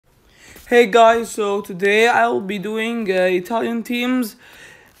Hey guys, so today I will be doing Italian teams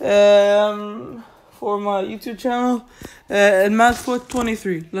for my YouTube channel, Madfoot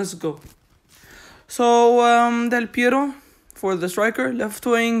 23. Let's go. So Del Piero for the striker, left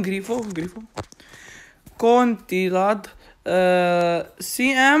wing Grifo, Conti lad,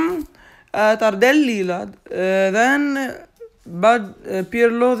 CM Tardelli lad, then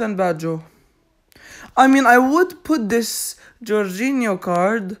Pirlo, then Baggio. I mean, I would put this Jorginho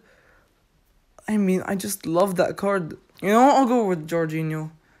card. I just love that card. I'll go with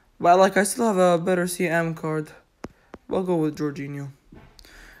Jorginho. But, I still have a better CM card. I'll go with Jorginho.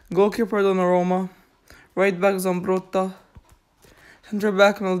 Goalkeeper Donnarumma. Right back Zambrotta. Center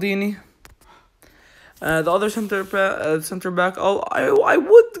back Maldini. The other center back. I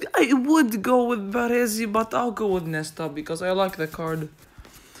would go with Baresi, but I'll go with Nesta because I like the card.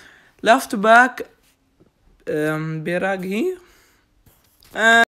 Left back Biraghi.